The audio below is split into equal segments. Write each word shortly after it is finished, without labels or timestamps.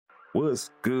What's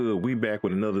good? We back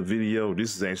with another video.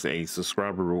 This is actually a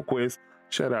subscriber request.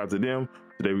 Shout out to them.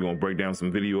 Today we're gonna break down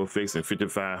some video effects in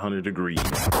 5500 degrees.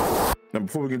 Now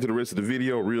before we get to the rest of the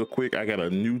video, real quick, I got a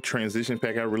new transition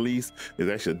pack I released. It's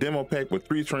actually a demo pack with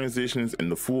 3 transitions, and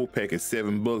the full pack is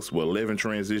 $7 with 11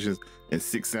 transitions and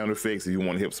 6 sound effects if you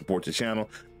want to help support the channel.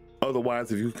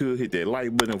 Otherwise, if you could hit that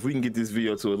like button, if we can get this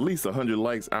video to at least 100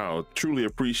 likes, I'll truly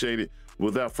appreciate it.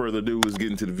 Without further ado, let's get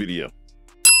into the video.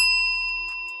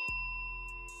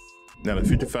 Now the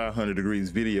 5500 degrees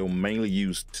video mainly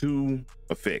used 2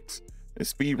 effects, a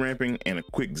speed ramping and a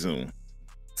quick zoom.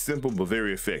 Simple but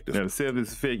very effective. Now to set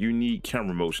this effect, you need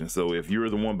camera motion. So if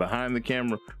you're the one behind the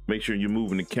camera, make sure you're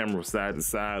moving the camera side to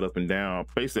side, up and down,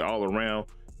 basically all around,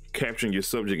 capturing your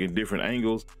subject in different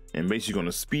angles, and basically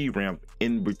gonna speed ramp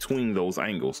in between those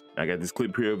angles. I got this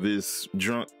clip here of this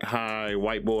drunk, high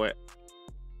white boy.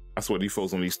 I swear these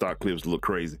folks on these stock clips look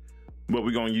crazy. But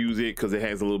we're gonna use it because it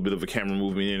has a little bit of a camera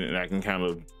movement in it, and I can kind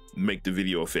of make the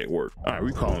video effect work. All right,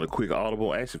 we're calling it a quick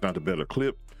audible. I actually found a better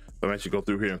clip. So I'm actually go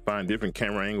through here and find different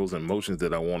camera angles and motions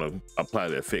that I want to apply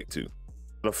the effect to.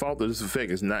 The default of this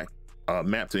effect is not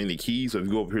mapped to any keys. So if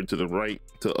you go over here to the right,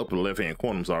 to upper left hand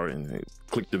corner, I'm sorry, and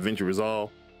click Davinci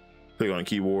Resolve, click on the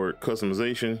keyboard,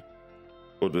 customization,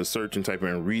 go to search and type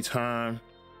in retime.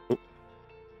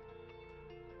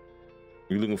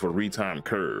 You're looking for retime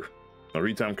curve. A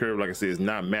retime curve, like I said, is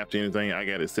not mapped to anything. I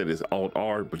got it set as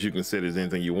Alt-R, but you can set it as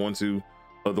anything you want to.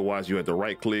 Otherwise, you have to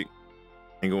right click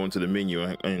and go into the menu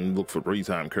and look for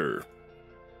retime curve.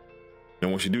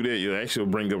 And once you do that, you'll actually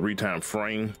bring up retime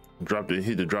frame,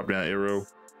 hit the drop down arrow,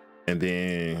 and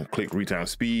then click retime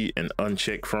speed and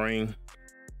uncheck frame.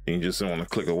 And you just want to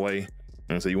click away.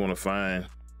 And so you want to find,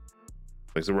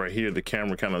 like so right here, the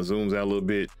camera kind of zooms out a little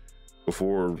bit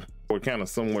before, or kind of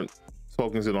somewhat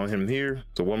focus it on him here.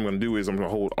 So what I'm going to do is I'm going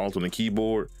to hold Alt on the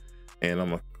keyboard, and I'm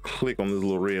going to click on this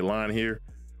little red line here.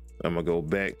 I'm going to go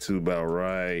back to about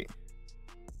right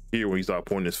here where you start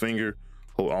pointing his finger,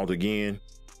 hold Alt again,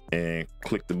 and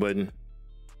click the button.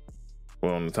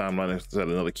 Well, on the timeline, I set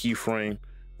another keyframe.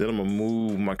 Then I'm going to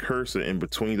move my cursor in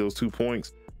between those 2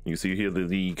 points. You see here that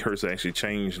the cursor actually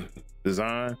changed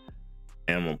design,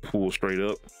 and I'm going to pull straight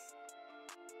up.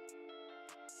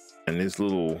 And this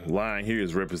little line here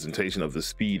is representation of the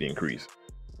speed increase.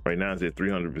 Right now it's at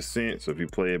 300%. So if you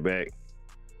play it back,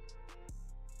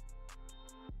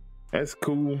 that's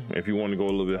cool. If you want to go a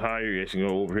little bit higher, you actually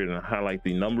go over here and highlight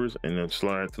the numbers and then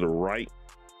slide to the right.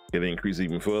 It'll increase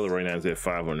even further. Right now it's at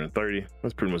 530.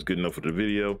 That's pretty much good enough for the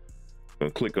video. I'm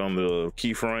gonna click on the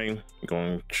keyframe. I'm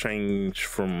gonna change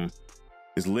from,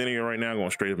 it's linear right now, going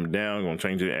straight up and down. I'm gonna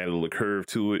change it, add a little curve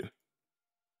to it,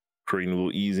 creating a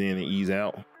little ease in and ease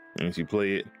out. Once you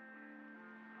play it,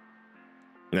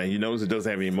 now you notice it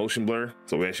doesn't have any motion blur,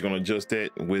 so we're actually going to adjust that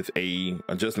with a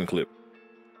adjustment clip.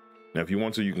 Now if you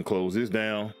want to, you can close this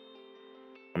down.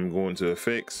 I'm going to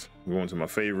effects, I'm going to my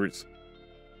favorites,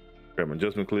 grab my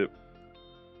adjustment clip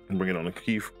and bring it on the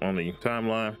key on the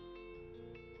timeline.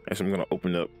 Actually, I'm going to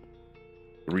open up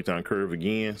the retime curve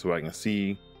again so I can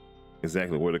see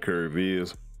exactly where the curve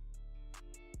is.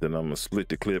 Then I'm going to split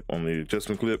the clip on the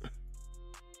adjustment clip,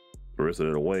 the rest of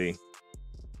it away.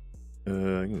 You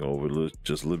can go over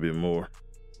just a little bit more.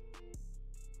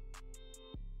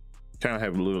 Kind of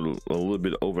have a little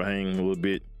bit of overhang, a little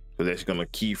bit, because that's going to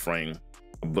keyframe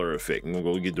a blur effect. I'm gonna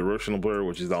go get directional blur,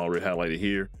 which is already highlighted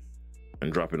here,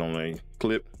 and drop it on a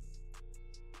clip.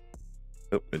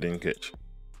 Oh, it didn't catch.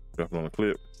 Drop it on a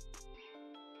clip.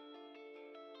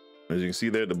 As you can see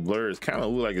there, the blur is kind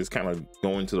of look like it's kind of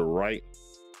going to the right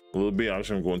a little bit. I'm just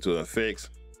gonna go into effects,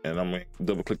 and I'm gonna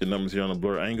double click the numbers here on the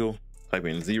blur angle, type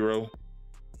in 0.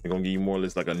 It's gonna give you more or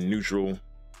less like a neutral,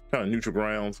 kind of neutral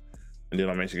grounds. And then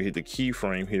I'm actually gonna hit the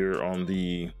keyframe here on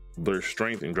the blur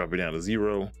strength and drop it down to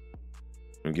 0.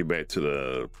 And get back to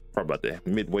the, probably about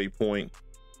the midway point.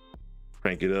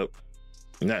 Crank it up,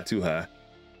 not too high.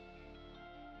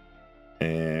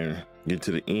 And get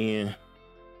to the end.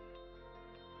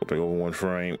 Go back over 1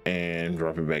 frame and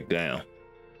drop it back down.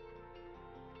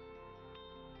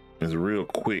 It's a real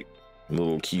quick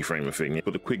little keyframe effect.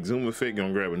 For the quick zoom effect, you're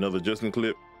gonna grab another adjustment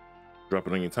clip, drop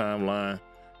it on your timeline.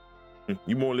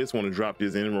 You more or less want to drop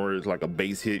this anywhere it's like a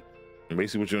base hit. And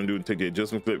basically what you're gonna do is take the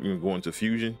adjustment clip, you're gonna go into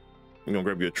fusion. You're gonna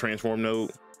grab your transform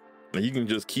node. Now you can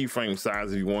just keyframe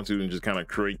size if you want to and just kind of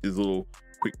create this little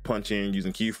quick punch in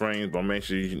using keyframes, but I'm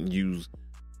actually use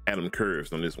atom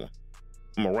curves on this one.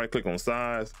 I'm gonna right click on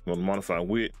size, I'm gonna modify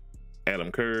width,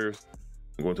 atom curves.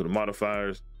 I'm going to the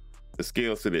modifiers. The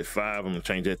scale set at 5, I'm gonna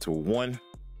change that to 1.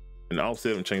 And the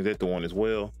offset, I'm gonna change that to 1 as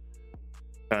well.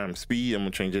 Time speed, I'm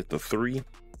gonna change that to 3.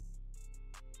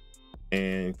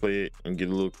 and play it and get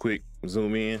a little quick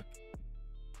zoom in.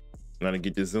 Now to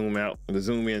get the zoom out, the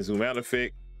zoom in, zoom out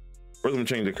effect. First, I'm gonna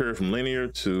change the curve from linear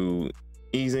to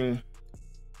easing.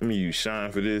 Let me use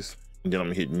shine for this, and then I'm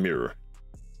gonna hit mirror.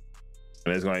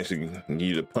 And that's gonna actually give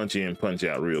you the punch in, punch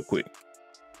out real quick.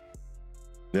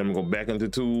 Then I'm gonna go back into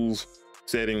tools,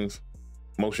 settings,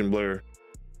 motion blur,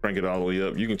 crank it all the way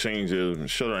up. You can change the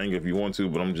shutter angle if you want to,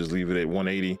 but I'm just leave it at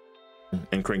 180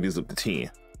 and crank this up to 10.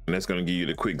 And that's gonna give you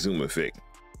the quick zoom effect.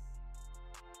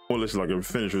 Well, looks like a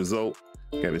finished result.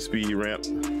 Got a speed ramp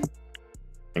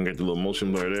and got the little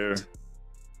motion blur there.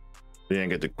 Then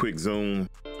got the quick zoom.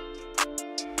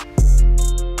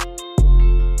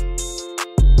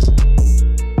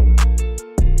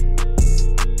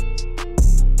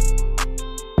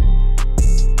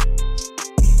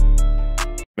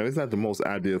 Now, it's not the most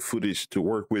ideal footage to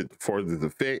work with for this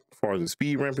effect, as far as the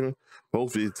speed ramping, but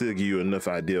hopefully it will give you enough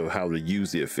idea of how to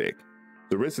use the effect.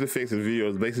 The rest of the effects in the video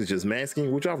is basically just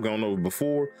masking, which I've gone over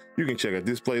before. You can check out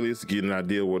this playlist to get an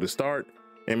idea where to start,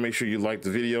 and make sure you like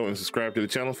the video and subscribe to the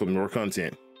channel for more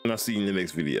content. And I'll see you in the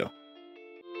next video.